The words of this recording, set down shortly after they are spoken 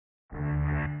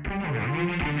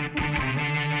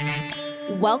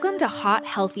Welcome to Hot,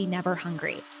 Healthy, Never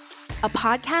Hungry, a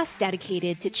podcast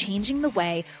dedicated to changing the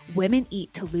way women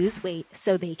eat to lose weight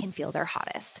so they can feel their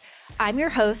hottest. I'm your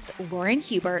host, Lauren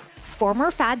Hubert, former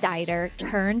fad dieter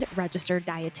turned registered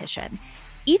dietitian.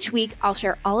 Each week, I'll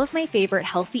share all of my favorite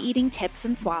healthy eating tips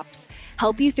and swaps,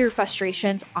 help you through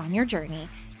frustrations on your journey,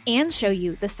 and show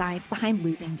you the science behind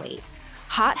losing weight.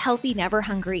 Hot, Healthy, Never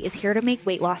Hungry is here to make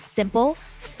weight loss simple,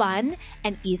 fun,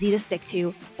 and easy to stick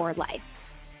to for life.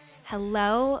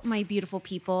 Hello, my beautiful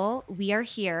people. We are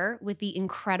here with the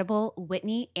incredible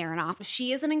Whitney Aronoff.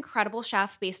 She is an incredible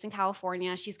chef based in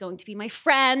California. She's going to be my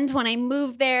friend when I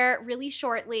move there really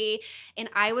shortly. And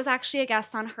I was actually a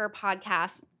guest on her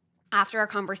podcast. After our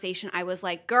conversation, I was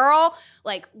like, girl,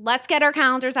 let's get our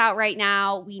calendars out right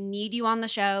now. We need you on the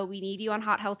show. We need you on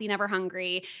Hot, Healthy, Never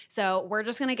Hungry. So we're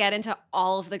just going to get into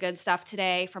all of the good stuff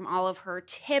today, from all of her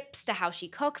tips to how she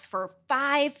cooks for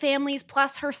 5 families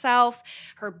plus herself,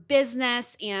 her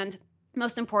business, and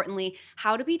most importantly,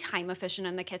 how to be time efficient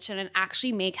in the kitchen and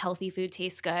actually make healthy food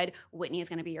taste good. Whitney is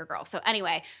going to be your girl. So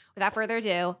anyway, without further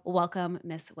ado, welcome,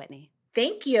 Miss Whitney.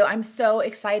 Thank you. I'm so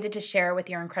excited to share with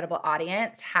your incredible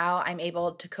audience how I'm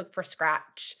able to cook for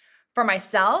scratch for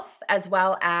myself as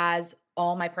well as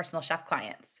all my personal chef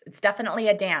clients. It's definitely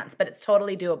a dance, but it's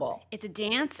totally doable. It's a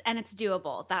dance and it's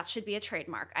doable. That should be a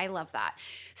trademark. I love that.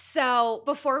 So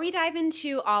before we dive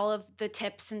into all of the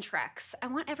tips and tricks, I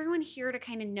want everyone here to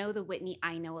kind of know the Whitney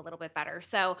I know a little bit better.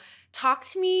 So talk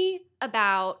to me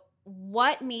about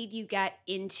what made you get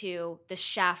into the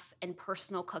chef and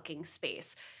personal cooking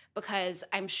space, because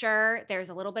I'm sure there's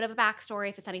a little bit of a backstory,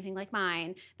 if it's anything like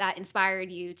mine, that inspired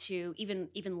you to even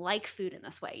like food in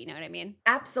this way. You know what I mean?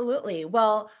 Absolutely.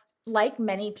 Well, like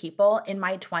many people in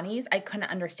my 20s, I couldn't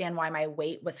understand why my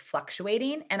weight was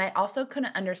fluctuating. And I also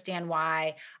couldn't understand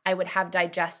why I would have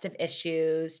digestive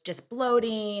issues, just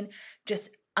bloating, just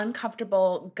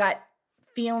uncomfortable gut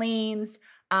feelings,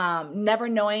 never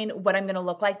knowing what I'm going to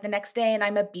look like the next day. And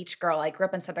I'm a beach girl. I grew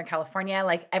up in Southern California.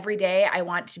 Like every day I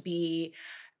want to be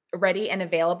ready and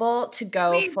available to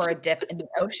go for a dip in the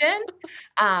ocean.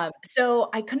 So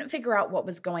I couldn't figure out what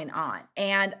was going on.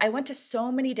 And I went to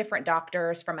so many different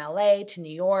doctors from LA to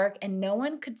New York, and no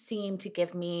one could seem to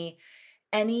give me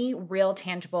any real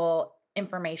tangible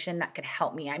information that could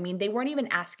help me. I mean, they weren't even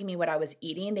asking me what I was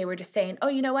eating. They were just saying, "Oh,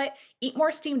 you know what? Eat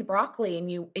more steamed broccoli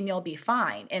and you'll be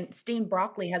fine." And steamed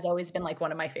broccoli has always been like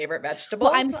one of my favorite vegetables.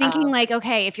 Well, I'm thinking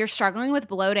okay, if you're struggling with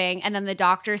bloating and then the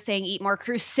doctor's saying eat more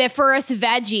cruciferous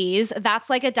veggies, that's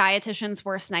like a dietitian's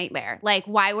worst nightmare. Like,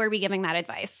 why were we giving that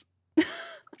advice?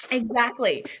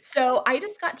 Exactly. So I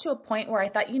just got to a point where I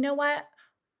thought, "You know what?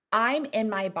 I'm in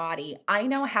my body. I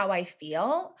know how I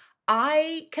feel.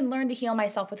 I can learn to heal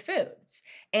myself with foods.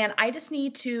 And I just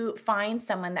need to find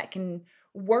someone that can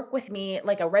work with me,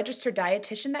 like a registered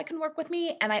dietitian that can work with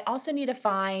me. And I also need to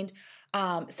find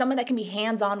someone that can be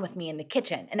hands on with me in the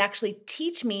kitchen and actually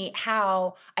teach me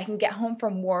how I can get home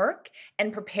from work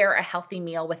and prepare a healthy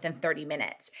meal within 30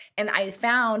 minutes. And I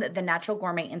found the Natural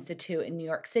Gourmet Institute in New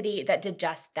York City that did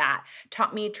just that,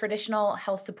 taught me traditional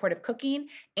health supportive cooking.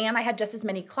 And I had just as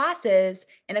many classes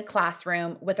in a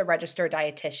classroom with a registered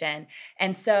dietitian.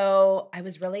 And so I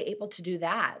was really able to do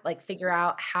that, like figure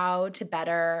out how to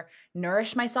better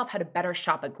nourish myself, how to better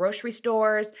shop at grocery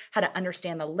stores, how to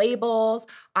understand the labels.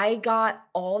 I got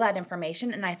all that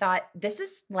information and I thought, this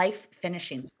is life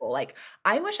finishing school. Like,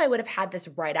 I wish I would have had this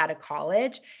right out of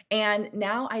college. And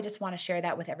now I just want to share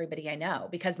that with everybody I know,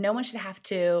 because no one should have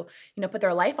to, put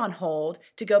their life on hold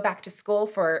to go back to school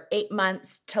for 8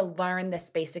 months to learn this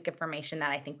basic information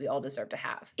that I think we all deserve to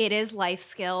have. It is life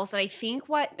skills. And I think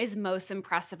what is most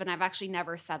impressive, and I've actually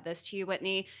never said this to you,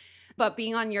 Whitney, but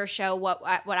being on your show, what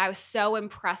I was so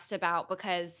impressed about,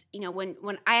 because when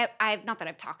I've not that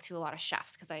I've talked to a lot of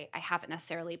chefs, because I haven't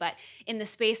necessarily, but in the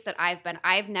space that I've been,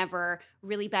 I've never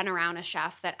really been around a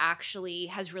chef that actually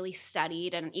has really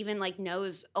studied and even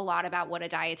knows a lot about what a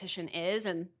dietitian is.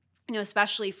 And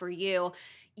especially for you,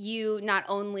 you not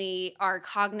only are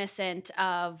cognizant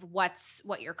of what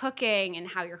you're cooking and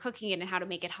how you're cooking it and how to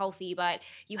make it healthy, but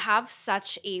you have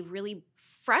such a really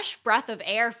fresh breath of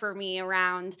air for me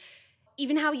around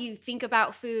even how you think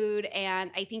about food. And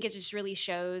I think it just really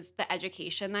shows the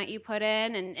education that you put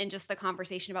in, and just the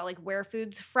conversation about where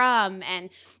food's from and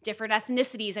different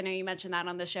ethnicities. I know you mentioned that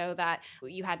on the show that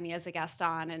you had me as a guest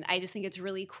on. And I just think it's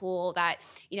really cool that,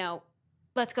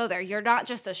 let's go there. You're not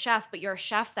just a chef, but you're a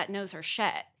chef that knows her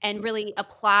shit and really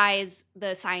applies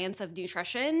the science of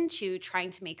nutrition to trying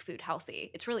to make food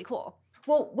healthy. It's really cool.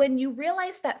 Well, when you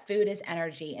realize that food is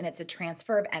energy and it's a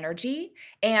transfer of energy,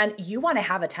 and you want to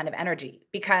have a ton of energy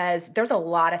because there's a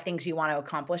lot of things you want to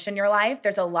accomplish in your life,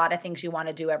 there's a lot of things you want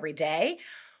to do every day.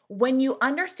 When you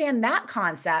understand that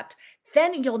concept,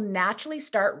 then you'll naturally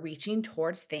start reaching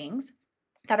towards things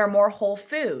that are more whole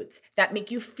foods, that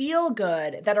make you feel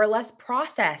good, that are less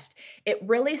processed. It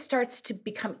really starts to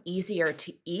become easier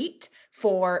to eat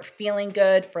for feeling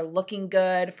good, for looking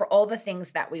good, for all the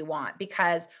things that we want,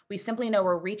 because we simply know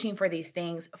we're reaching for these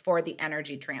things for the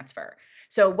energy transfer.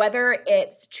 So, whether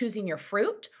it's choosing your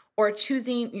fruit or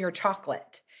choosing your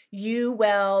chocolate, you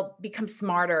will become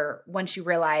smarter once you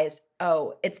realize,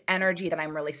 oh, it's energy that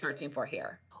I'm really searching for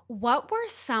here. What were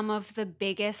some of the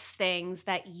biggest things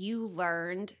that you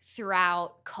learned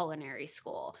throughout culinary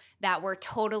school that were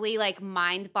totally like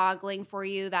mind boggling for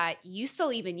you that you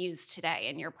still even use today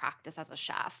in your practice as a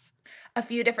chef? A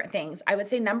few different things. I would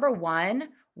say number 1,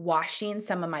 washing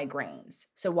some of my grains.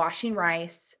 So washing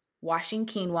rice, washing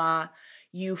quinoa,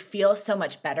 you feel so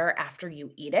much better after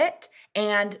you eat it,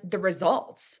 and the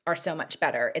results are so much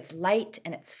better. It's light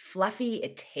and it's fluffy,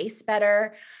 it tastes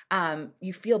better,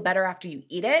 you feel better after you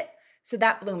eat it, so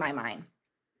that blew my mind.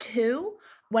 2,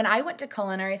 when I went to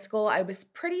culinary school, I was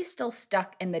pretty still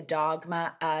stuck in the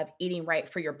dogma of eating right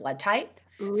for your blood type.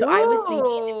 So I was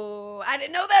thinking. Ooh, I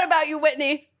didn't know that about you,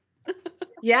 Whitney.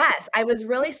 Yes, I was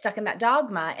really stuck in that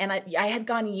dogma, and I had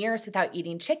gone years without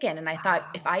eating chicken, and I thought,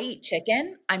 "If Wow. I eat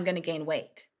chicken, I'm gonna gain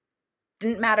weight."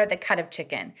 Didn't matter the cut of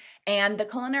chicken, and the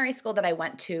culinary school that I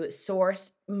went to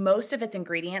sourced most of its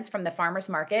ingredients from the farmer's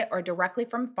market or directly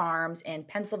from farms in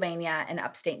Pennsylvania and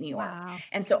upstate New York, Wow.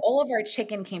 and so all of our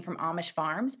chicken came from Amish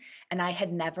farms, and I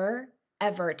had never,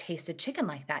 ever tasted chicken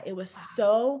like that. It was Wow.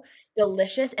 so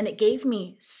delicious, and it gave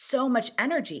me so much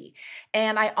energy,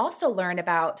 and I also learned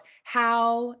about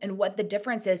how and what the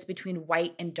difference is between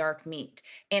white and dark meat,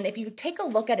 and if you take a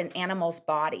look at an animal's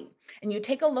body, and you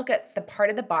take a look at the part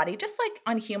of the body, just like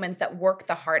on humans that work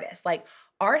the hardest, like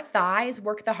our thighs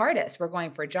work the hardest. We're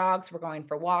going for jogs, we're going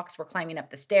for walks, we're climbing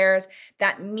up the stairs.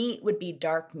 That meat would be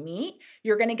dark meat.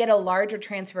 You're going to get a larger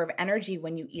transfer of energy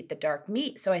when you eat the dark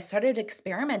meat. So I started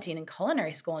experimenting in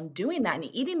culinary school and doing that and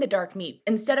eating the dark meat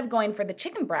instead of going for the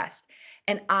chicken breast.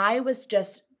 And I was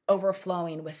just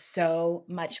overflowing with so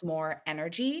much more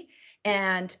energy.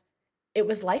 And it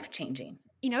was life changing.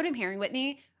 You know what I'm hearing,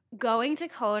 Whitney? Going to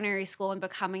culinary school and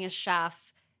becoming a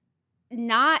chef,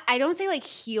 not I don't say, like,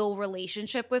 heal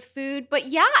relationship with food, but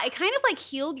yeah, it kind of, like,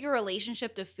 healed your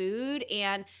relationship to food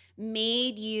and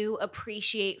made you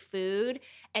appreciate food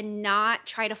and not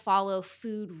try to follow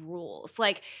food rules.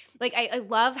 I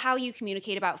love how you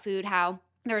communicate about food, how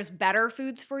there's better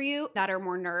foods for you that are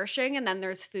more nourishing, and then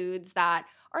there's foods that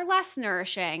are less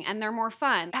nourishing and they're more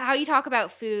fun. How you talk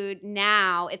about food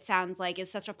now, it sounds like,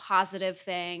 is such a positive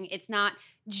thing. It's not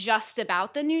just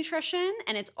about the nutrition,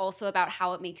 and it's also about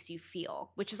how it makes you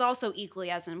feel, which is also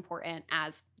equally as important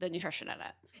as the nutrition in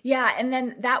it. Yeah, and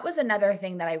then that was another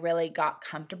thing that I really got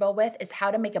comfortable with is how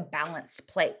to make a balanced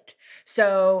plate.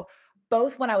 So,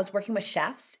 both when I was working with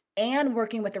chefs and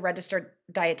working with the registered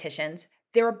dietitians,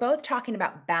 they were both talking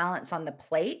about balance on the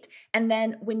plate. And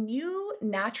then when you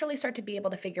naturally start to be able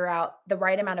to figure out the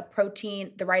right amount of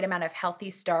protein, the right amount of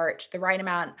healthy starch, the right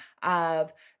amount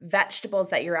of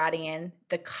vegetables that you're adding in,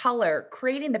 the color,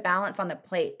 creating the balance on the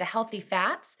plate, the healthy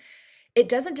fats, it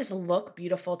doesn't just look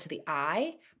beautiful to the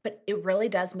eye, but it really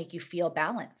does make you feel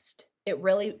balanced. It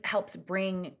really helps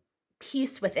bring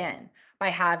peace within by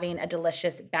having a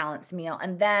delicious, balanced meal.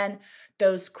 And then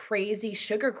those crazy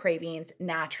sugar cravings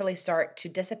naturally start to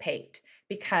dissipate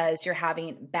because you're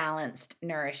having balanced,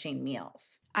 nourishing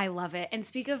meals. I love it. And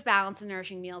speak of balanced and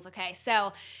nourishing meals, okay,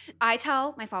 so I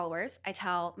tell my followers, I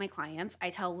tell my clients, I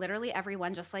tell literally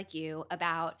everyone just like you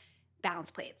about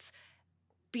balanced plates.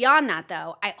 Beyond that,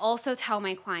 though, I also tell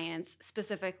my clients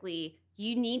specifically,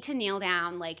 you need to nail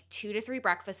down like 2 to 3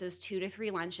 breakfasts, 2 to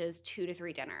 3 lunches, 2 to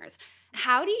 3 dinners.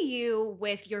 How do you,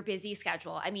 with your busy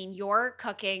schedule, I mean, you're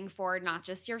cooking for not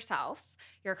just yourself,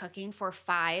 you're cooking for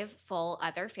 5 full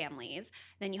other families.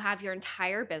 Then you have your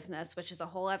entire business, which is a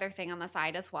whole other thing on the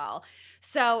side as well.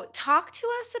 So, talk to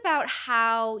us about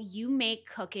how you make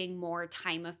cooking more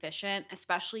time efficient,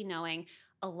 especially knowing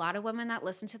a lot of women that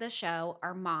listen to this show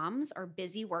are moms or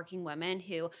busy working women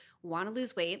who want to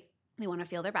lose weight. They want to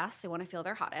feel their best. They want to feel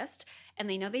their hottest. And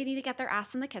they know they need to get their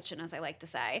ass in the kitchen, as I like to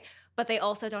say, but they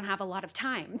also don't have a lot of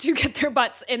time to get their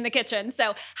butts in the kitchen.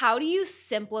 So, how do you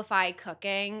simplify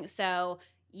cooking so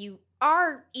you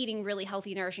are eating really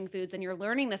healthy, nourishing foods and you're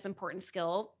learning this important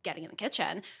skill, getting in the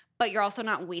kitchen, but you're also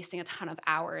not wasting a ton of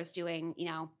hours doing,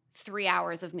 3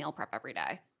 hours of meal prep every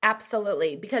day?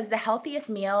 Absolutely, because the healthiest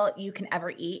meal you can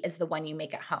ever eat is the one you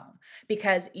make at home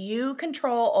because you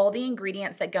control all the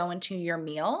ingredients that go into your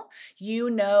meal.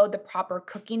 You know the proper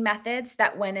cooking methods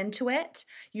that went into it.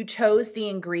 You chose the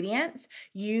ingredients.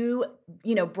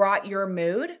 Brought your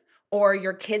mood or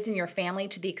your kids and your family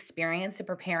to the experience of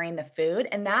preparing the food,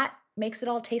 and that makes it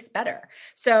all taste better.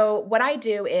 So, what I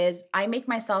do is I make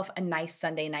myself a nice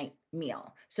Sunday night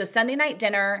meal. So, Sunday night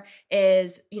dinner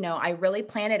is, I really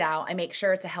plan it out. I make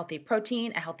sure it's a healthy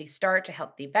protein, a healthy starch, a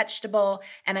healthy vegetable,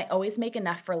 and I always make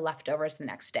enough for leftovers the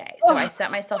next day. So, Oh, I set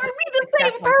myself are up we for the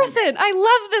success same on Sunday. person? I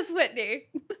love this, Whitney.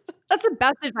 That's the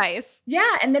best advice.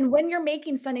 Yeah, and then when you're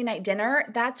making Sunday night dinner,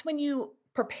 that's when you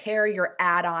prepare your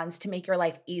add-ons to make your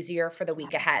life easier for the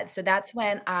week ahead. So that's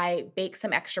when I bake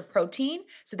some extra protein,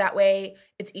 so that way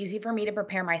it's easy for me to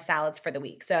prepare my salads for the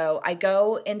week. So I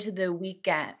go into the week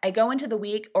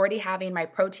already having my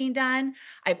protein done.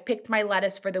 I picked my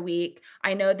lettuce for the week.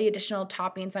 I know the additional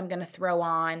toppings I'm going to throw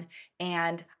on,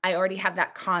 and I already have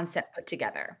that concept put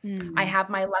together. I Mm. have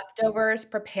my leftovers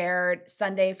prepared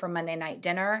Sunday for Monday night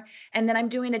dinner. And then I'm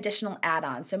doing additional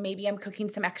add-ons. So maybe I'm cooking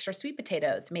some extra sweet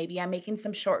potatoes. Maybe I'm making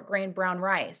some short grain brown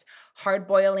rice, hard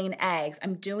boiling eggs.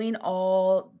 I'm doing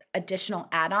all additional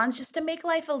add-ons just to make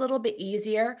life a little bit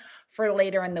easier for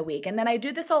later in the week. And then I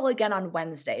do this all again on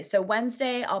Wednesday. So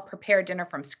Wednesday, I'll prepare dinner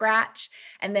from scratch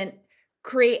and then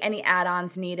create any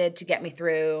add-ons needed to get me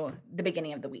through the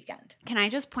beginning of the weekend. Can I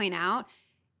just point out,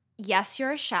 yes,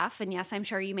 you're a chef, and yes, I'm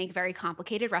sure you make very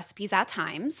complicated recipes at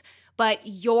times, but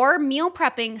you're meal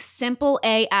prepping simple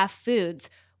AF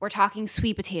foods. We're talking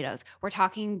sweet potatoes, we're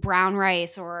talking brown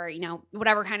rice, or,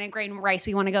 whatever kind of grain rice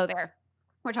we want to go there.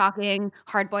 We're talking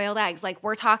hard boiled eggs. Like,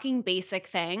 we're talking basic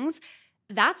things.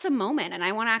 That's a moment. And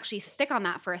I want to actually stick on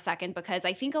that for a second because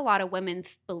I think a lot of women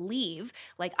believe,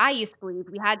 like I used to believe,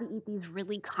 we had to eat these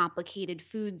really complicated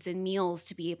foods and meals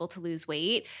to be able to lose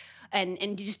weight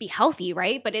and just be healthy,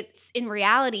 right? But it's in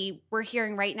reality, we're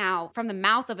hearing right now from the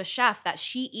mouth of a chef that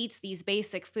she eats these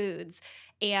basic foods,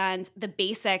 and the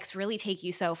basics really take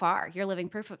you so far. You're living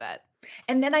proof of it.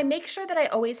 And then I make sure that I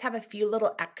always have a few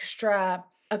little extra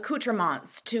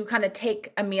accoutrements to kind of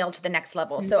take a meal to the next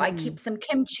level. So I Mm. keep some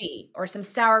kimchi or some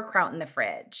sauerkraut in the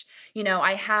fridge.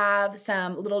 I have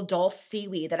some little dulse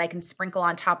seaweed that I can sprinkle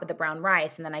on top of the brown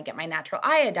rice, and then I get my natural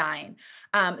iodine.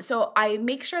 So I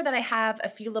make sure that I have a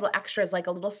few little extras like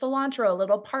a little cilantro, a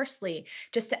little parsley,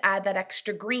 just to add that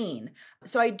extra green.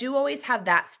 So I do always have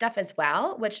that stuff as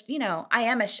well, which, I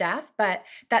am a chef, but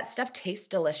that stuff tastes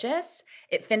delicious.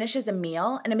 It finishes a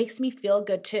meal and it makes me feel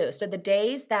good too. So the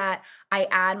days that I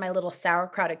add my little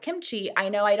sauerkraut or kimchi, I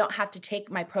know I don't have to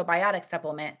take my probiotic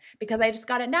supplement because I just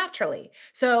got it naturally.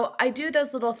 So I do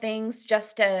those little things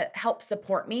just to help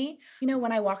support me,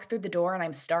 when I walk through the door and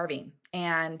I'm starving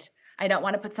and I don't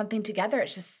want to put something together.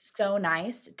 It's just so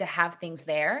nice to have things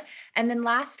there. And then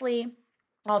lastly,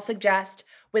 I'll suggest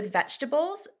with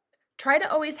vegetables, try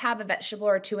to always have a vegetable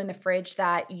or two in the fridge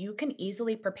that you can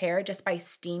easily prepare just by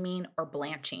steaming or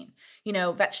blanching.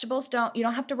 Vegetables you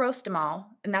don't have to roast them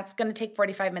all, and that's going to take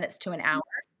 45 minutes to an hour.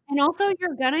 And also,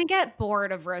 you're gonna get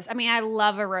bored of roast. I mean, I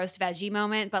love a roast veggie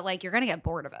moment, but like you're gonna get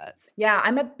bored of it. Yeah,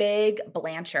 I'm a big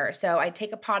blancher. So I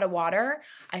take a pot of water,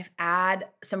 I add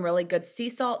some really good sea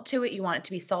salt to it. You want it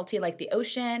to be salty like the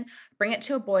ocean. Bring it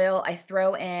to a boil. I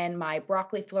throw in my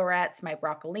broccoli florets, my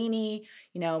broccolini,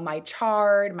 my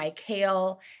chard, my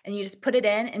kale, and you just put it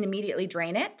in and immediately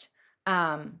drain it.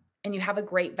 And you have a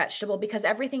great vegetable because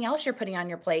everything else you're putting on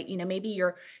your plate, maybe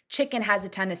your chicken has a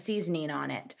ton of seasoning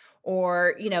on it,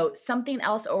 or, something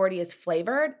else already is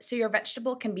flavored. So your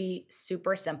vegetable can be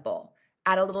super simple.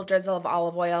 Add a little drizzle of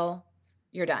olive oil,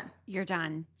 you're done. You're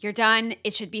done. You're done.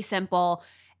 It should be simple.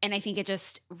 And I think it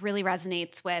just really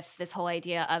resonates with this whole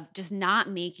idea of just not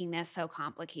making this so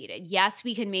complicated. Yes,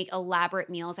 we can make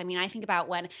elaborate meals. I mean, I think about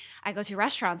when I go to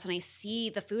restaurants and I see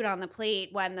the food on the plate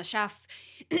when the chef,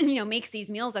 makes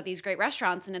these meals at these great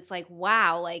restaurants. And it's like,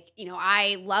 wow, like,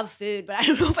 I love food, but I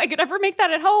don't know if I could ever make that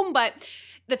at home. But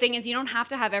the thing is, you don't have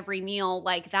to have every meal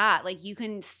like that. Like, you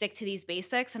can stick to these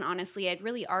basics. And honestly, I'd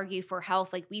really argue for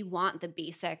health. Like, we want the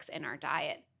basics in our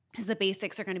diet because the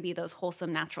basics are going to be those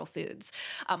wholesome natural foods.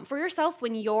 For yourself,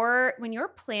 when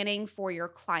you're planning for your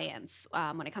clients,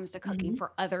 when it comes to cooking Mhm.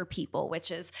 for other people,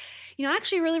 which is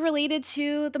actually really related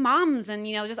to the moms and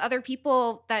just other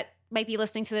people that might be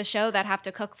listening to the show that have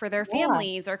to cook for their Yeah.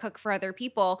 families or cook for other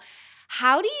people.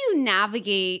 How do you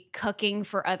navigate cooking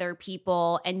for other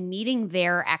people and meeting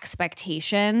their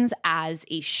expectations as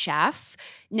a chef,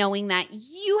 knowing that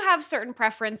you have certain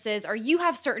preferences or you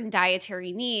have certain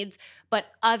dietary needs, but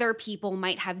other people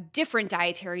might have different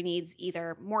dietary needs,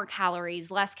 either more calories,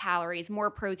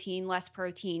 more protein, less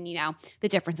protein, the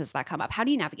differences that come up. How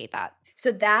do you navigate that?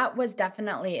 So that was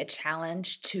definitely a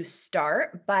challenge to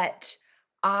start, but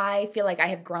I feel like I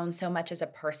have grown so much as a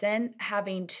person,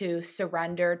 having to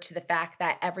surrender to the fact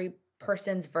that every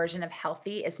person's version of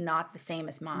healthy is not the same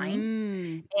as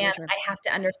mine. For And sure. I have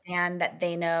to understand that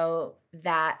they know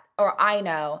that, or I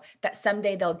know that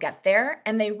someday they'll get there,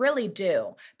 and they really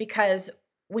do. Because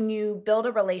when you build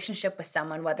a relationship with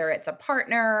someone, whether it's a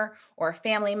partner or a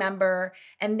family member,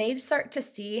 and they start to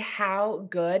see how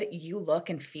good you look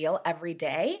and feel every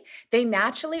day, they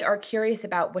naturally are curious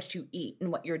about what you eat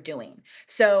and what you're doing.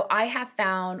 So I have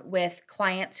found with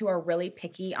clients who are really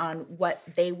picky on what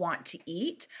they want to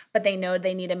eat, but they know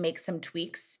they need to make some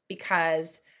tweaks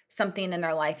because something in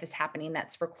their life is happening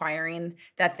that's requiring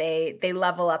that they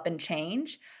level up and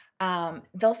change,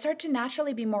 they'll start to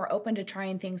naturally be more open to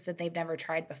trying things that they've never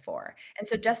tried before. And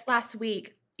so just last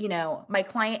week, my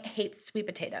client hates sweet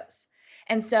potatoes.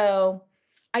 And so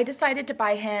I decided to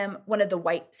buy him one of the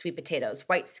white sweet potatoes,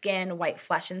 white skin, white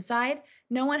flesh inside.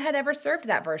 No one had ever served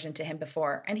that version to him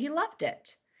before, and he loved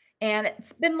it. And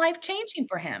it's been life changing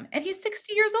for him. And he's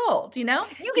 60 years old, You can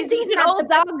he's teach eating an at the old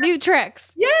best. dog new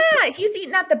tricks. Yeah, he's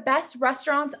eaten at the best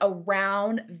restaurants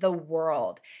around the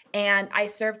world, and I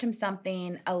served him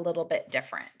something a little bit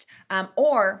different.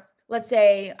 Or let's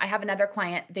say I have another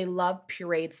client, they love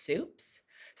pureed soups.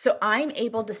 So I'm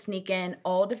able to sneak in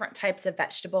all different types of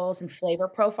vegetables and flavor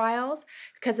profiles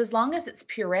because as long as it's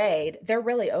pureed, they're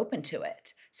really open to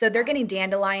it. So they're getting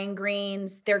dandelion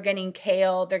greens, they're getting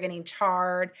kale, they're getting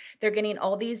chard, they're getting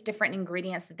all these different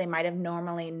ingredients that they might have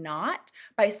normally not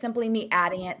by simply me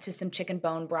adding it to some chicken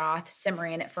bone broth,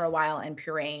 simmering it for a while, and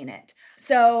pureeing it.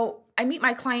 So I meet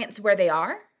my clients where they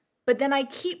are, but then I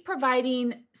keep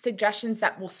providing suggestions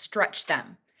that will stretch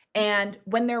them. And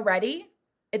when they're ready,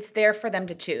 it's there for them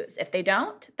to choose. If they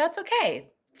don't, that's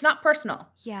okay. It's not personal.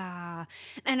 Yeah.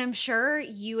 And I'm sure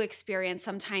you experience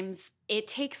sometimes it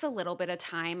takes a little bit of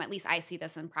time. At least I see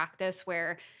this in practice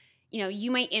where,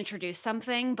 you might introduce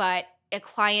something, but a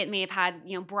client may have had,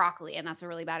 broccoli, and that's a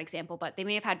really bad example, but they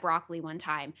may have had broccoli one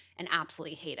time and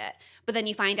absolutely hate it. But then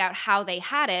you find out how they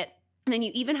had it. And then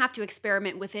you even have to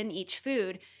experiment within each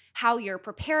food how you're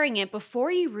preparing it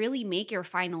before you really make your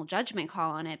final judgment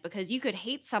call on it because you could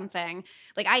hate something.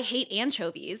 Like I hate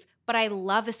anchovies, but I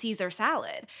love a Caesar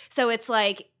salad. So it's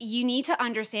like you need to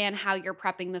understand how you're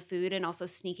prepping the food and also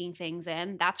sneaking things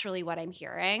in. That's really what I'm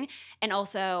hearing. And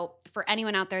also for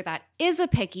anyone out there that is a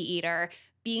picky eater,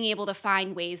 being able to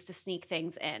find ways to sneak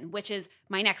things in, which is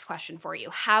my next question for you.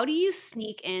 How do you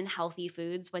sneak in healthy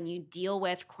foods when you deal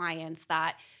with clients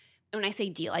that when I say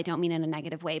deal, I don't mean in a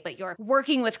negative way, but you're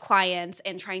working with clients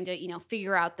and trying to,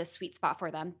 figure out the sweet spot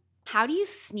for them. How do you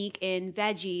sneak in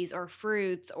veggies or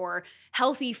fruits or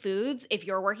healthy foods if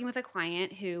you're working with a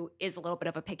client who is a little bit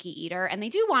of a picky eater and they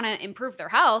do want to improve their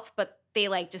health, but they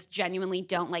like just genuinely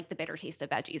don't like the bitter taste of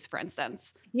veggies, for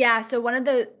instance? Yeah, so one of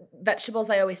the vegetables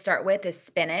I always start with is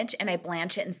spinach, and I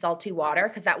blanch it in salty water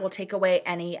because that will take away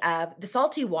any of the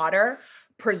salty water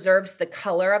preserves the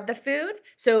color of the food.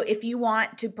 So if you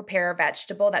want to prepare a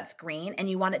vegetable that's green and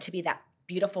you want it to be that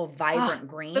beautiful, Oh, vibrant the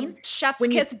green, chef's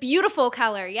when you kiss beautiful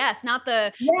color. Yes, not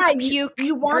the yeah, puke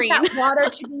you want green. that water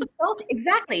to be salty.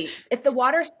 Exactly. If the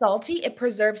water's salty, it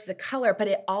preserves the color, but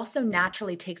it also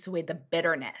naturally takes away the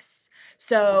bitterness.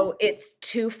 So it's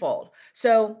twofold.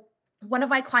 So one of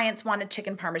my clients wanted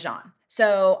chicken parmesan.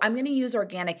 So I'm going to use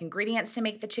organic ingredients to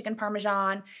make the chicken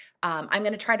parmesan. I'm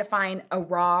going to try to find a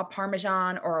raw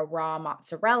parmesan or a raw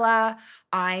mozzarella.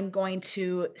 I'm going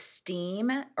to steam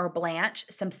or blanch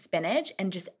some spinach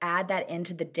and just add that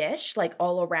into the dish, like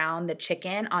all around the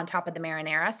chicken on top of the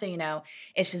marinara. So,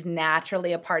 it's just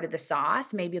naturally a part of the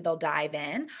sauce. Maybe they'll dive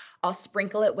in. I'll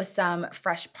sprinkle it with some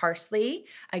fresh parsley.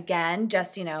 Again,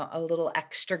 just, a little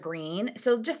extra green.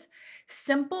 So, just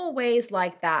simple ways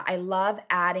like that. I love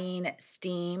adding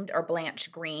steamed or blanched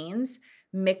greens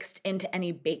mixed into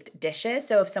any baked dishes.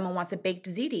 So if someone wants a baked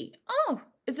ziti, oh,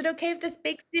 is it okay if this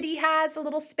baked ziti has a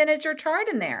little spinach or chard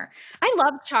in there? I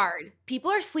love chard. People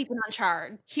are sleeping on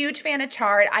chard. Huge fan of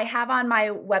chard. I have on my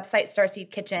website,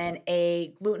 Starseed Kitchen,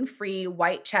 a gluten-free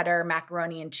white cheddar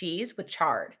macaroni and cheese with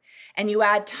chard. And you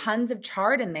add tons of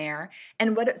chard in there.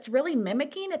 And what it's really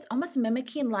mimicking, it's almost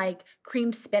mimicking like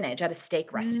creamed spinach at a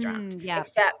steak restaurant, Yeah.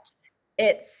 except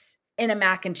it's in a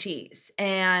mac and cheese.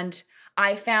 And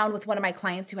I found with one of my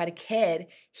clients who had a kid,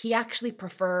 he actually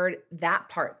preferred that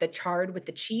part, the chard with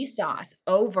the cheese sauce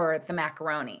over the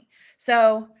macaroni.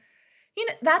 So,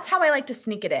 that's how I like to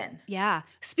sneak it in. Yeah.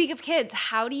 Speak of kids,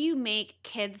 how do you make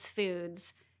kids'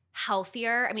 foods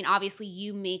healthier? I mean, obviously,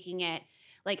 you making it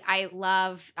like I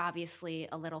love obviously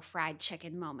a little fried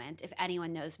chicken moment if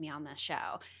anyone knows me on this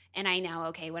show. And I know,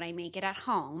 okay, when I make it at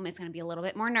home, it's going to be a little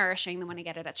bit more nourishing than when I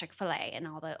get it at Chick-fil-A and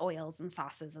all the oils and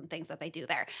sauces and things that they do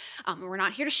there. We're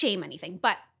not here to shame anything,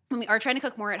 but when we are trying to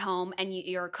cook more at home and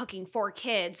you're cooking for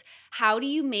kids, how do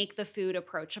you make the food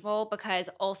approachable? Because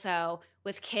also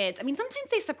with kids, I mean,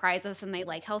 sometimes they surprise us and they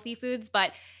like healthy foods,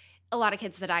 but a lot of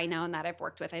kids that I know and that I've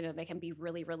worked with, I know they can be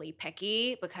really, really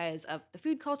picky because of the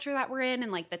food culture that we're in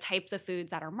and like the types of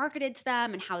foods that are marketed to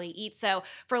them and how they eat. So,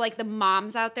 for like the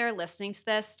moms out there listening to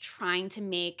this, trying to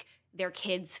make their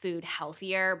kids' food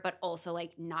healthier, but also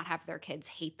like not have their kids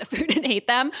hate the food and hate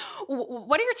them.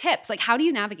 What are your tips? Like, how do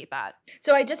you navigate that?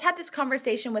 So I just had this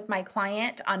conversation with my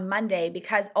client on Monday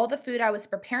because all the food I was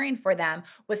preparing for them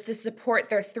was to support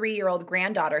their 3-year-old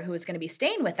granddaughter who was going to be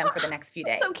staying with them for the next few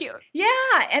That's so days. cute.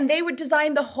 Yeah, and they would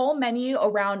design the whole menu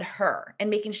around her and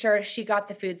making sure she got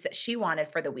the foods that she wanted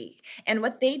for the week. And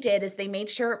what they did is they made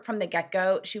sure from the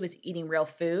get-go she was eating real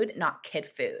food, not kid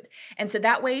food. And so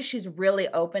that way she's really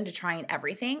open to trying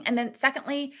everything. And then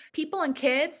secondly, people and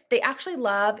kids, they actually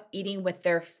love eating with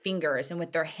their fingers and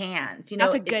with their hands.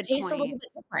 That's a It good tastes a little point. bit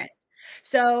different.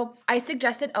 So I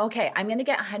suggested, okay, I'm going to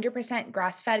get 100%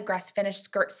 grass fed, grass finished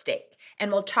skirt steak,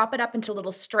 and we'll chop it up into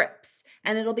little strips.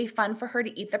 And it'll be fun for her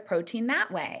to eat the protein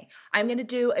that way. I'm going to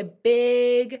do a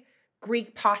big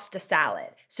Greek pasta salad.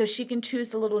 So she can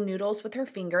choose the little noodles with her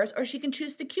fingers, or she can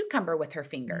choose the cucumber with her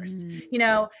fingers.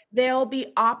 Mm. There'll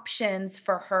be options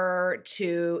for her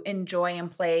to enjoy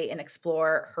and play and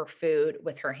explore her food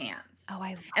with her hands. Oh,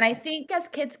 I And I love it. think as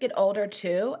kids get older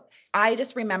too, I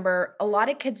just remember a lot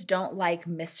of kids don't like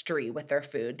mystery with their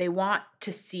food. They want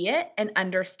to see it and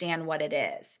understand what it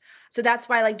is. So that's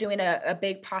why I like doing a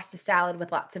big pasta salad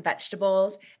with lots of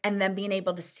vegetables and then being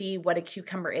able to see what a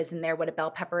cucumber is in there, what a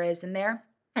bell pepper is in there.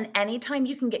 And anytime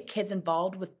you can get kids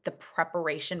involved with the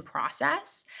preparation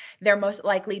process, they're most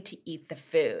likely to eat the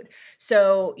food.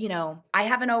 So, I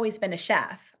haven't always been a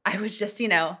chef. I was just,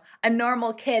 a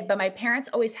normal kid, but my parents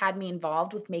always had me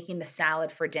involved with making the salad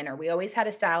for dinner. We always had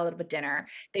a salad with dinner.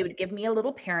 They would give me a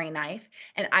little paring knife,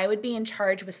 and I would be in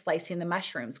charge with slicing the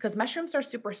mushrooms because mushrooms are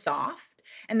super soft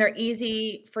and they're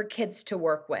easy for kids to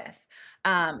work with.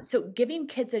 So, giving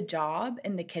kids a job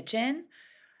in the kitchen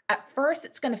at first,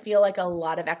 it's gonna feel like a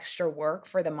lot of extra work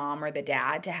for the mom or the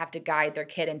dad to have to guide their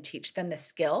kid and teach them the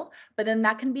skill, but then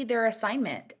that can be their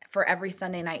assignment for every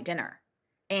Sunday night dinner.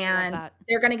 I love And that.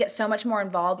 they're gonna get so much more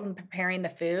involved when preparing the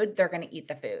food, they're gonna eat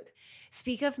the food.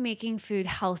 Speak of making food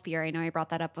healthier, I know I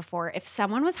brought that up before. If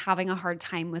someone was having a hard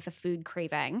time with a food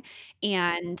craving,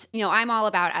 and I'm all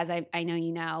about, as I know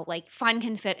you know, like fun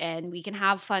can fit in. We can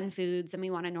have fun foods and we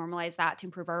want to normalize that to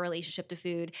improve our relationship to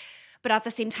food. But at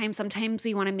the same time, sometimes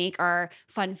we want to make our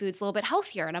fun foods a little bit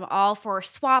healthier. And I'm all for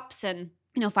swaps and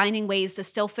finding ways to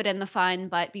still fit in the fun,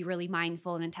 but be really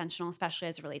mindful and intentional, especially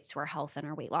as it relates to our health and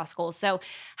our weight loss goals. So,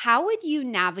 how would you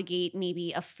navigate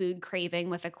maybe a food craving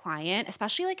with a client,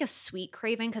 especially like a sweet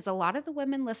craving? Because a lot of the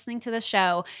women listening to the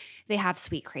show, they have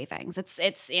sweet cravings. It's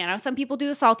some people do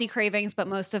the salty cravings, but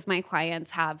most of my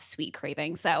clients have sweet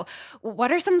cravings. So,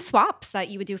 what are some swaps that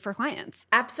you would do for clients?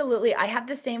 Absolutely, I have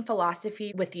the same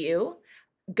philosophy with you,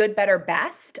 good, better,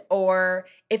 best, or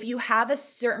if you have a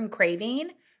certain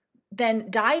craving,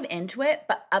 then dive into it,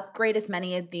 but upgrade as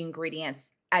many of the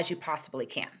ingredients as you possibly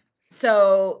can.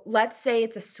 So let's say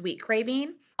it's a sweet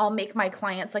craving. I'll make my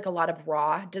clients like a lot of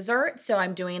raw dessert. So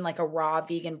I'm doing like a raw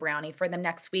vegan brownie for them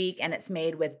next week, and it's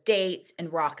made with dates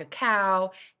and raw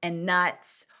cacao and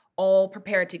nuts all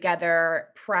prepared together,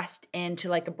 pressed into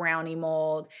like a brownie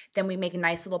mold. Then we make a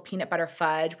nice little peanut butter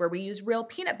fudge where we use real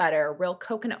peanut butter, real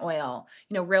coconut oil,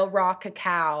 real raw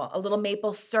cacao, a little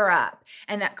maple syrup,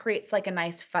 and that creates like a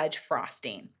nice fudge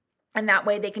frosting. And that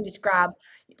way they can just grab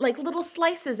like little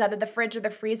slices out of the fridge or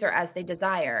the freezer as they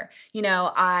desire.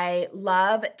 I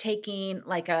love taking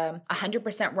like a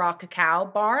 100% raw cacao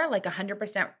bar, like a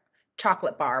 100%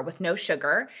 chocolate bar with no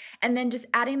sugar, and then just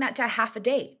adding that to a half a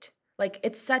date. Like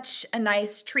it's such a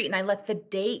nice treat. And I let the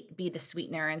date be the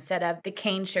sweetener instead of the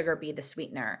cane sugar be the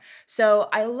sweetener. So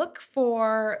I look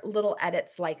for little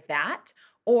edits like that.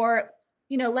 Or,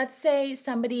 let's say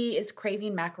somebody is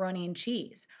craving macaroni and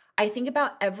cheese. I think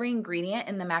about every ingredient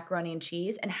in the macaroni and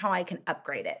cheese and how I can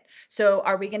upgrade it. So,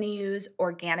 are we going to use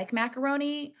organic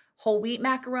macaroni, whole wheat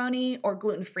macaroni or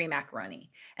gluten-free macaroni?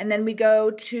 And then we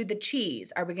go to the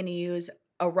cheese. Are we going to use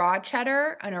a raw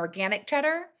cheddar, an organic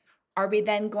cheddar? Are we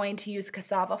then going to use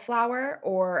cassava flour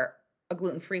or a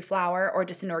gluten-free flour or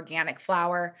just an organic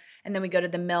flour? And then we go to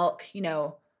the milk,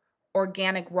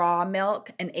 organic raw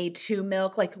milk and A2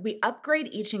 milk. Like we upgrade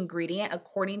each ingredient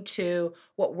according to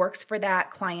what works for that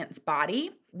client's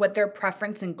body, what their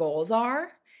preference and goals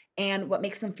are, and what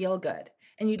makes them feel good.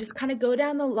 And you just kind of go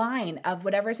down the line of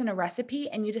whatever's in a recipe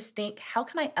and you just think, how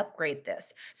can I upgrade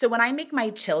this? So when I make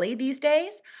my chili these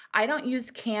days, I don't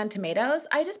use canned tomatoes.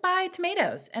 I just buy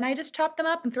tomatoes and I just chop them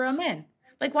up and throw them in.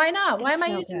 Like, why not? Why It's am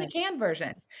I so using the good. canned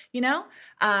version? You know?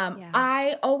 Yeah.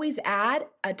 I always add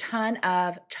a ton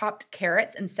of chopped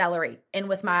carrots and celery in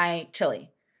with my chili.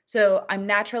 So I'm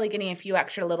naturally getting a few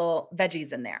extra little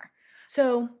veggies in there.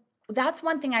 So that's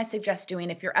one thing I suggest doing.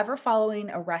 If you're ever following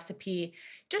a recipe,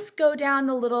 just go down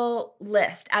the little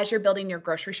list as you're building your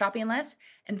grocery shopping list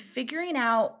and figuring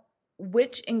out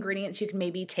which ingredients you can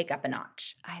maybe take up a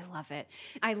notch. I love it.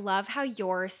 I love how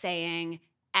you're saying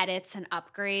edits and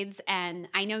upgrades. And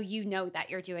I know that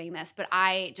you're doing this, but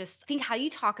I just think how you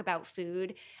talk about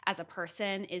food as a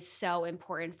person is so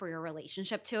important for your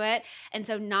relationship to it. And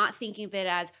so, not thinking of it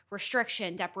as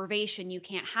restriction, deprivation, you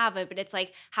can't have it, but it's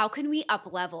like, how can we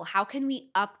up level? How can we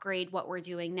upgrade what we're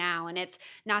doing now? And it's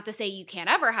not to say you can't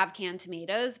ever have canned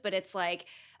tomatoes, but it's like,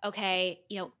 okay,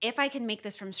 if I can make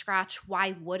this from scratch,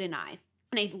 why wouldn't I?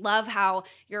 And I love how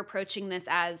you're approaching this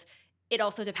as it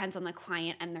also depends on the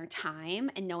client and their time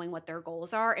and knowing what their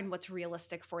goals are and what's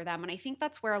realistic for them. And I think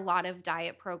that's where a lot of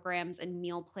diet programs and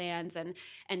meal plans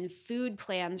and food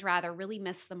plans rather really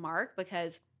miss the mark,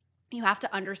 because you have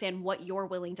to understand what you're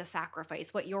willing to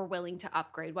sacrifice, what you're willing to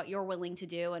upgrade, what you're willing to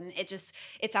do. And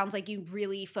it sounds like you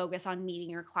really focus on meeting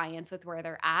your clients with where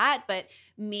they're at, but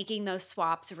making those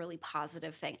swaps a really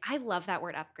positive thing. I love that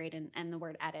word upgrade and the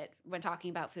word edit when talking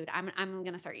about food. I'm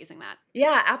going to start using that.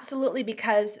 Yeah, absolutely.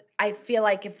 Because I feel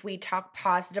like if we talk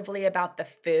positively about the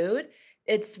food,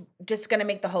 it's just going to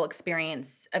make the whole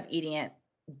experience of eating it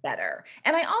better.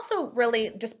 And I also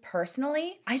really, just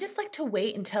personally, I just like to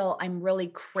wait until I'm really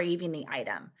craving the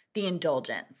item, the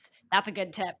indulgence. That's a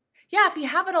good tip. Yeah, if you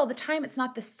have it all the time, it's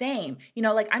not the same.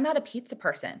 Like I'm not a pizza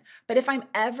person, but if I'm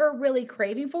ever really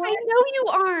craving for I it, know you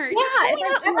aren't. You yeah, told if me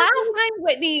I'm that ever last really, time,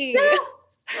 Whitney. yes.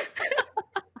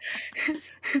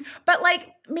 But like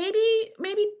maybe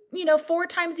 4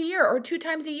 times a year or 2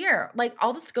 times a year, like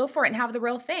I'll just go for it and have the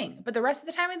real thing. But the rest of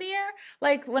the time of the year,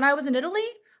 like when I was in Italy,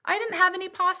 I didn't have any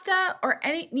pasta or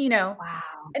Wow.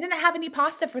 I didn't have any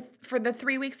pasta for the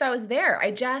 3 weeks I was there. I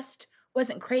just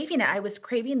wasn't craving it. I was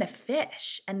craving the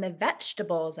fish and the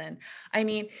vegetables, and I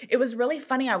mean, it was really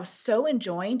funny. I was so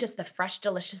enjoying just the fresh,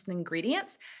 delicious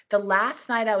ingredients. The last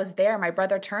night I was there, my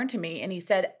brother turned to me and he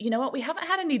said, "You know what? We haven't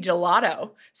had any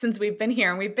gelato since we've been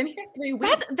here, and we've been here 3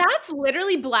 weeks." That's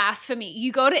literally blasphemy.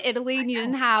 You go to Italy and you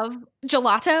didn't have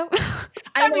gelato?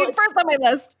 I I know mean, first on my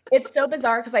list. it's so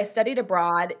bizarre because I studied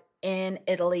abroad in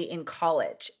Italy in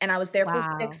college, and I was there for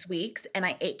Wow. 6 weeks, and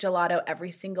I ate gelato every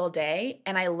single day,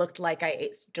 and I looked like I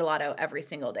ate gelato every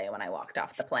single day when I walked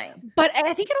off the plane. But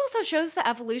I think it also shows the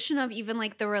evolution of even,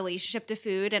 like, the relationship to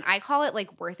food, and I call it,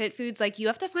 like, worth it foods. Like, you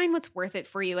have to find what's worth it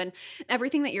for you, and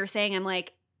everything that you're saying, I'm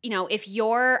like, if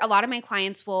you're a lot of my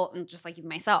clients will, and just like even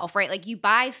myself, right? Like, you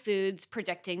buy foods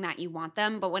predicting that you want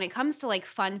them, but when it comes to, like,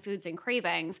 fun foods and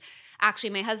cravings,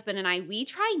 actually, my husband and I, we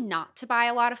try not to buy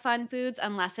a lot of fun foods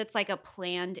unless it's, like, a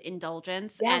planned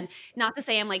indulgence, Yes, and not to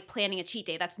say I'm, like, planning a cheat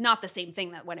day. That's not the same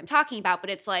thing that what I'm talking about, but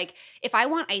it's like, if I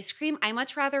want ice cream, I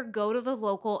much rather go to the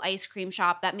local ice cream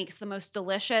shop that makes the most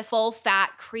delicious, full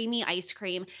fat, creamy ice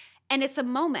cream. And it's a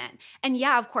moment. And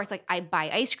yeah, of course, like I buy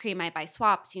ice cream, I buy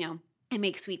swaps, I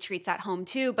make sweet treats at home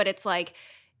too. But it's like,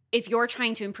 if you're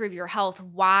trying to improve your health,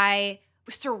 why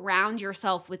surround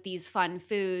yourself with these fun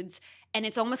foods? And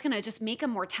it's almost going to just make them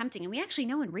more tempting. And we actually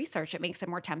know in research it makes it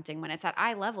more tempting when it's at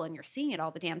eye level and you're seeing it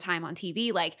all the damn time on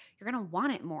TV. Like, you're going to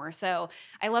want it more. So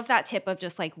I love that tip of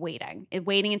just like waiting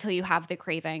until you have the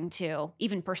craving to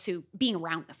even pursue being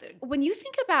around the food. When you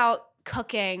think about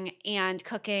cooking and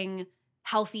cooking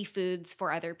healthy foods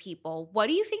for other people, what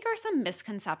do you think are some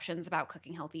misconceptions about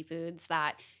cooking healthy foods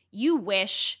that you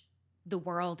wish the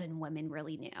world and women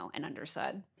really knew and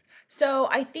understood? so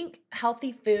I think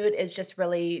healthy food is just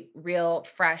really real,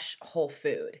 fresh, whole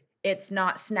food. It's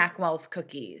not Snackwell's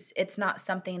cookies. It's not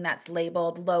something that's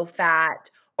labeled low fat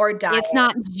or diet. It's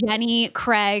not Jenny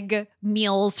Craig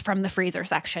meals from the freezer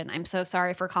section. I'm so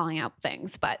sorry for calling out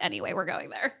things, but anyway, we're going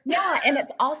there. Yeah, and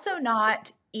it's also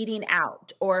not eating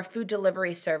out or a food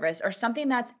delivery service or something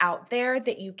that's out there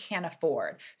that you can't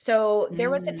afford. So there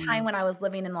was a time Mm. when I was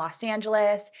living in Los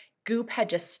Angeles Goop had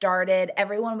just started.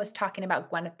 Everyone was talking about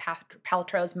Gwyneth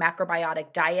Paltrow's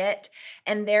macrobiotic diet,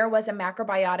 and there was a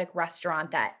macrobiotic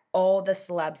restaurant that all the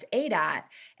celebs ate at,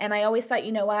 and I always thought,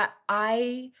 "You know what?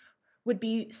 I would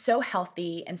be so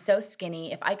healthy and so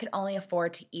skinny if I could only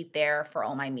afford to eat there for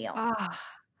all my meals." Ah,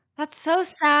 that's so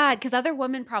sad because other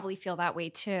women probably feel that way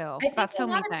too I think about a so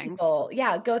lot many of things. people,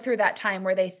 yeah, go through that time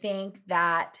where they think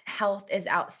that health is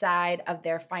outside of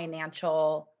their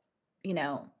financial,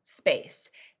 space,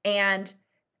 and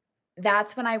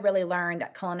that's when I really learned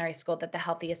at culinary school that the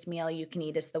healthiest meal you can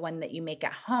eat is the one that you make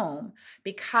at home,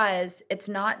 because it's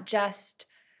not just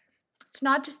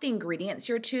the ingredients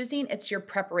you're choosing, it's your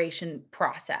preparation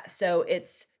process. So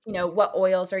it's, what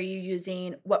oils are you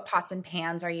using? What pots and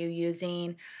pans are you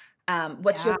using?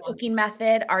 What's your Yeah. cooking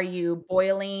method? Are you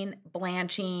boiling,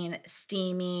 blanching,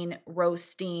 steaming,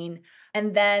 roasting?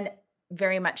 And then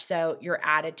very much so your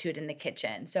attitude in the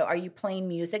kitchen. So are you playing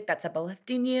music that's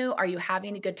uplifting you? Are you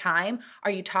having a good time?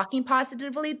 Are you talking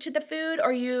positively to the food?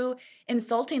 Are you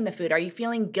insulting the food? Are you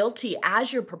feeling guilty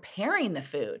as you're preparing the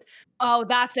food? Oh,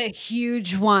 that's a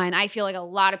huge one. I feel like a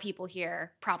lot of people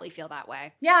here probably feel that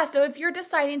way. Yeah, so if you're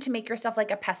deciding to make yourself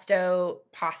like a pesto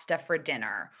pasta for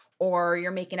dinner, or you're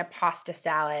making a pasta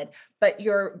salad, but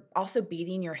you're also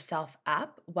beating yourself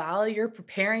up while you're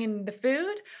preparing the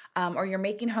food, or you're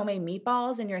making homemade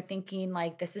meatballs and you're thinking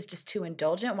like, this is just too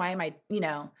indulgent. Why am I,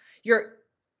 you're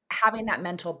having that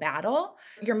mental battle,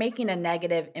 you're making a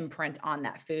negative imprint on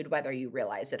that food, whether you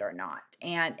realize it or not.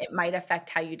 And it might affect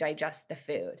how you digest the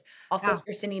food. Also, if Yeah.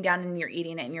 you're sitting down and you're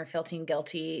eating it and you're feeling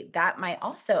guilty, that might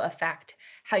also affect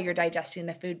how you're digesting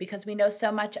the food, because we know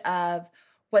so much of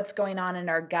what's going on in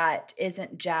our gut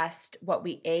isn't just what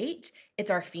we ate, it's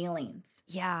our feelings.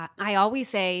 Yeah, I always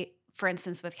say, for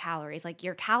instance, with calories, like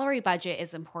your calorie budget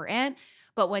is important,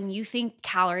 but when you think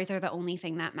calories are the only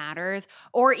thing that matters,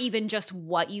 or even just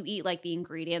what you eat, like the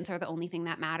ingredients are the only thing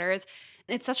that matters,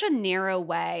 it's such a narrow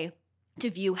way to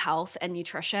view health and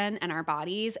nutrition and our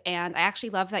bodies. And I actually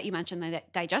love that you mentioned the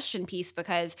digestion piece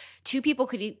because two people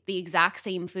could eat the exact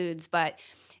same foods, but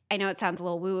I know it sounds a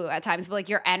little woo woo at times, but like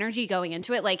your energy going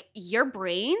into it, like your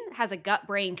brain has a gut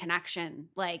brain connection.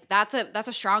 Like that's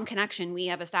a strong connection we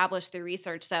have established through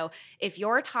research. So if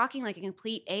you're talking like a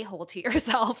complete a-hole to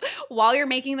yourself while you're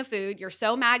making the food, you're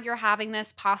so mad you're having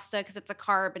this pasta because it's a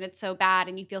carb and it's so bad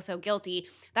and you feel so guilty,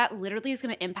 that literally is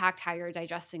going to impact how you're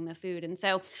digesting the food. And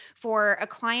so for a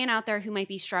client out there who might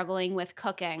be struggling with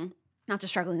cooking, not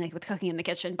just struggling like with cooking in the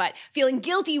kitchen, but feeling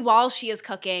guilty while she is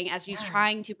cooking as she's Yeah.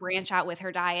 trying to branch out with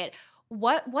her diet.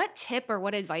 What tip or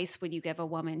what advice would you give a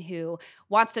woman who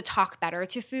wants to talk better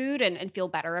to food and feel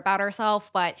better about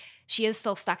herself, but she is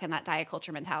still stuck in that diet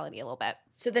culture mentality a little bit?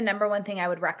 So the number one thing I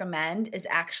would recommend is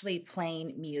actually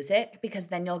playing music, because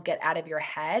then you'll get out of your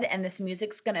head and this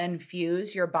music's going to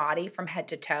infuse your body from head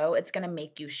to toe. It's going to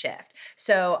make you shift.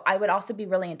 So I would also be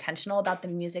really intentional about the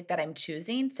music that I'm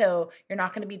choosing. So you're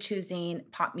not going to be choosing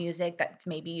pop music that's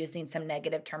maybe using some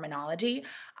negative terminology.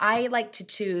 I like to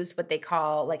choose what they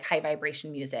call like high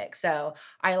vibration music. So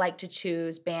I like to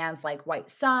choose bands like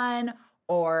White Sun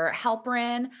or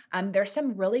Helperin. There's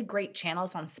some really great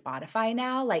channels on Spotify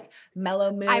now, like Mellow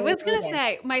I was Mood gonna and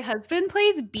say, my husband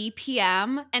plays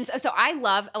BPM, and so I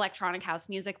love electronic house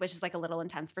music, which is, like, a little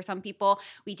intense for some people.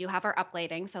 We do have our up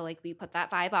lighting, so, like, we put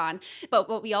that vibe on, but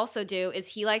what we also do is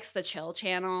he likes the chill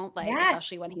channel, like,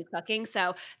 especially yes. when he's cooking,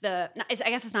 so I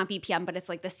guess it's not BPM, but it's,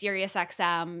 like, the Sirius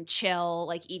XM chill,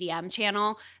 like, EDM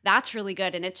channel. That's really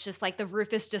good, and it's just, like, the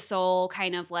Rufus Du Sol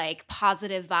kind of, like,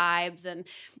 positive vibes, and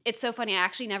it's so funny, I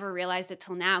actually never realized it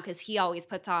till now because he always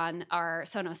puts on our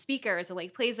Sonos speakers and,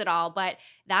 like, plays it all, but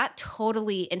that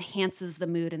totally enhances the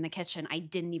mood in the kitchen. I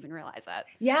didn't even realize that.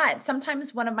 Yeah,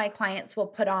 sometimes one of my clients will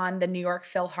put on the New York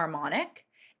Philharmonic,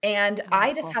 and Oh,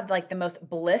 I just cool. have, like, the most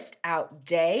blissed out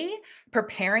day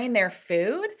preparing their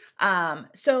food.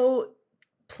 So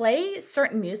play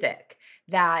certain music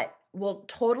that will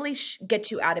totally get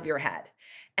you out of your head.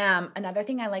 Another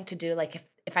thing I like to do, like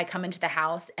if I come into the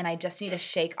house and I just need to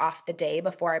shake off the day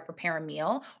before I prepare a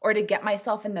meal, or to get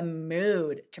myself in the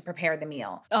mood to prepare the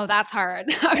meal. Oh, that's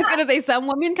hard. I was gonna say some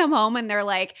women come home and they're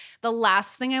like, "The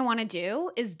last thing I wanna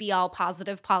do is be all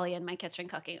positive Polly in my kitchen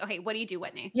cooking." Okay, what do you do,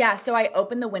 Whitney? Yeah, so I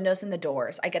open the windows and the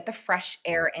doors. I get the fresh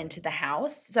air into the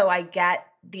house, so I get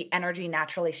the energy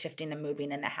naturally shifting and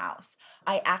moving in the house.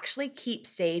 I actually keep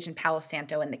sage and Palo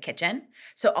Santo in the kitchen,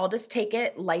 so I'll just take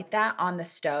it, light that on the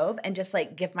stove, and just,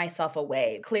 like, give myself a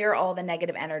wave, clear all the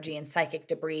negative energy and psychic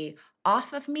debris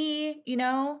off of me,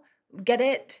 get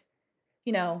it,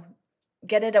 you know,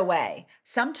 get it away.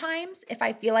 Sometimes if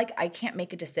I feel like I can't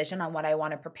make a decision on what I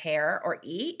want to prepare or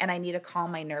eat and I need to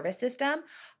calm my nervous system,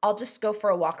 I'll just go for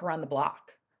a walk around the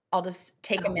block. I'll just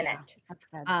take a Oh yeah, minute. that's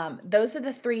good. Those are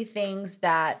the three things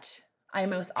that I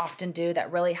most often do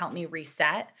that really help me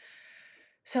reset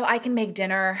so I can make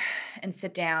dinner and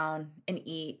sit down and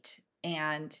eat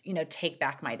and, take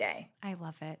back my day. I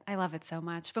love it. I love it so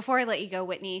much. Before I let you go,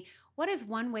 Whitney, what is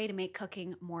one way to make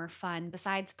cooking more fun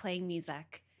besides playing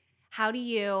music? How do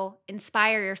you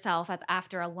inspire yourself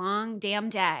after a long damn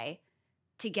day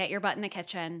to get your butt in the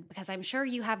kitchen? Because I'm sure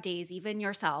you have days, even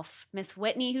yourself, Miss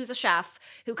Whitney, who's a chef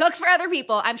who cooks for other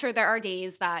people. I'm sure there are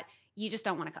days that you just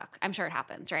don't want to cook. I'm sure it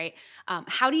happens, right?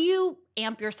 How do you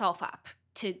amp yourself up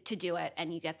to do it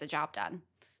and you get the job done?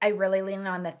 I really lean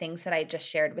on the things that I just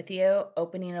shared with you,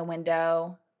 opening a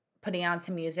window, putting on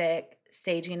some music,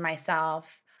 saging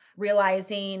myself,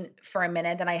 realizing for a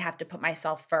minute that I have to put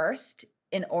myself first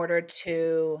in order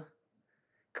to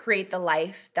create the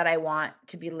life that I want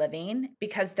to be living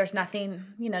because there's nothing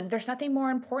more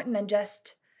important than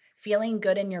just feeling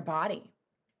good in your body.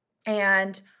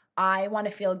 And I want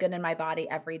to feel good in my body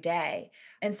every day.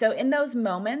 And so, in those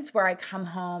moments where I come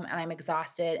home and I'm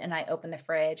exhausted and I open the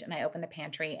fridge and I open the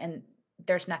pantry and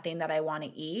there's nothing that I want to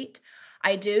eat,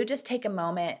 I do just take a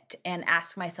moment and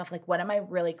ask myself, like, what am I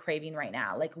really craving right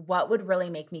now? Like, what would really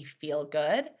make me feel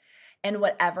good? And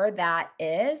whatever that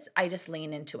is, I just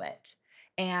lean into it.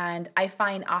 And I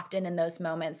find often in those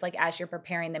moments, like as you're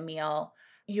preparing the meal,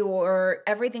 your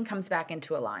everything comes back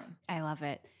into a line. I love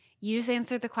it. You just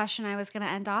answered the question I was going to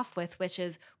end off with, which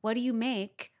is what do you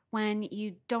make when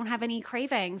you don't have any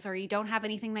cravings or you don't have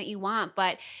anything that you want?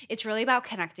 But it's really about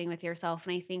connecting with yourself.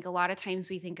 And I think a lot of times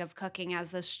we think of cooking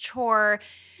as this chore.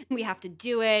 We have to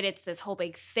do it. It's this whole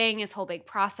big thing, this whole big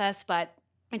process. But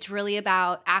it's really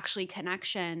about actually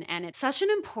connection. And it's such an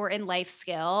important life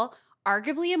skill,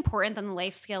 arguably important than the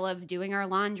life skill of doing our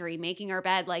laundry, making our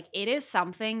bed. Like it is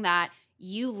something that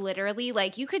you literally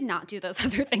like you could not do those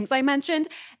other things I mentioned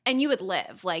and you would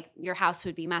live. Like your house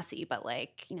would be messy, but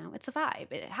like, it's a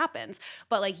vibe. It happens.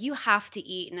 But like you have to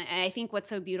eat. And I think what's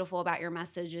so beautiful about your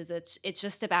message is it's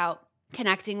just about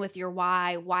connecting with your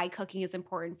why cooking is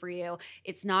important for you.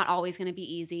 It's not always going to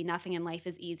be easy. Nothing in life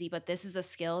is easy, but this is a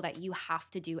skill that you have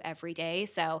to do every day.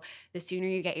 So the sooner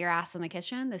you get your ass in the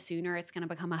kitchen, the sooner it's going to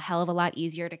become a hell of a lot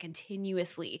easier to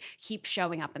continuously keep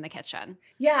showing up in the kitchen.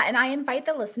 Yeah, and I invite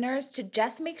the listeners to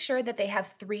just make sure that they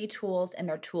have three tools in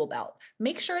their tool belt.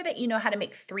 Make sure that you know how to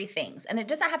make three things, and it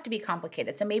doesn't have to be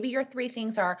complicated. So maybe your three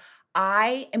things are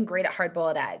I am great at hard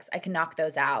boiled eggs. I can knock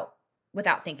those out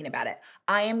without thinking about it.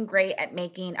 I am great at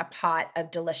making a pot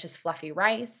of delicious fluffy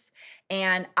rice,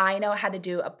 and I know how to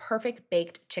do a perfect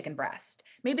baked chicken breast.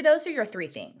 Maybe those are your three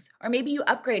things. Or maybe you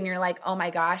upgrade and you're like, oh my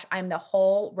gosh, I'm the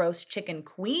whole roast chicken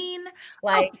queen. Oh,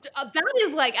 Like, that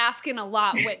is like asking a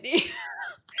lot, Whitney.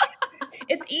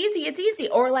 it's easy. It's easy.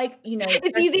 Or like,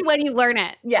 It's easy when you learn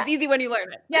it. yeah. It's easy when you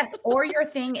learn it. Yes, or your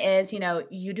thing is,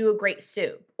 you do a great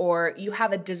soup or you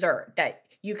have a dessert that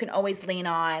you can always lean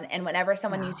on, and whenever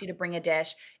someone Yeah. needs you to bring a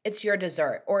dish, it's your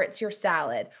dessert or it's your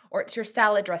salad or it's your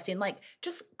salad dressing. Like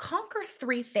just conquer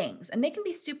three things and they can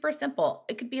be super simple.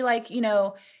 It could be like, you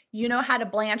know how to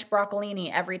blanch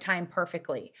broccolini every time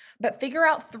perfectly, but figure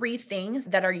out three things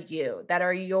that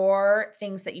are your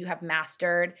things that you have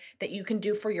mastered that you can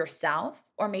do for yourself,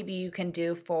 or maybe you can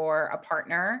do for a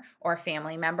partner or a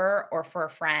family member or for a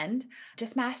friend.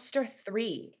 Just master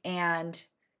three and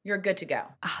you're good to go.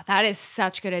 Ah, that is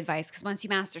such good advice because once you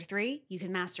master three, you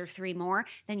can master three more.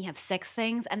 Then you have six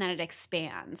things and then it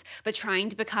expands. But trying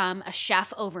to become a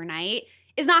chef overnight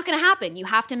is not going to happen. You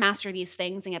have to master these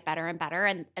things and get better and better.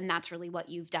 And that's really what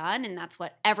you've done. And that's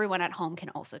what everyone at home can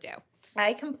also do.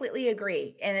 I completely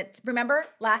agree. And remember,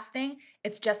 last thing,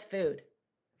 it's just food.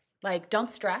 Like, don't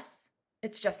stress.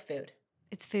 It's just food.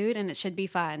 It's food and it should be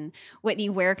fun. Whitney,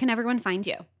 where can everyone find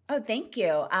you? Oh, thank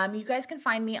you. You guys can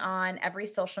find me on every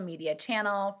social media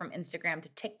channel from Instagram to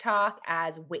TikTok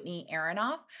as Whitney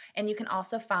Aronoff. And you can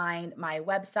also find my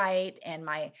website and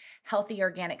my healthy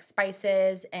organic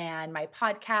spices and my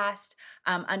podcast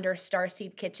under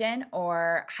Starseed Kitchen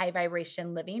or High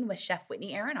Vibration Living with Chef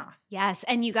Whitney Aronoff. Yes.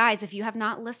 And you guys, if you have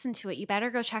not listened to it, you better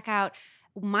go check out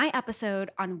my episode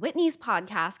on Whitney's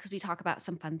podcast because we talk about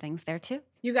some fun things there too.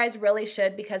 You guys really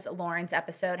should, because Lauren's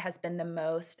episode has been the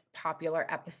most popular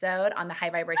episode on the High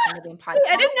Vibration Living podcast.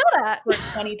 I didn't know that. For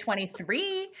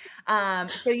 2023.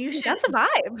 So you should That's a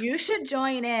vibe. You should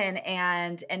join in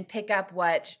and pick up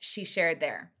what she shared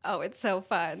there. Oh, it's so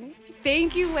fun.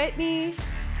 Thank you, Whitney.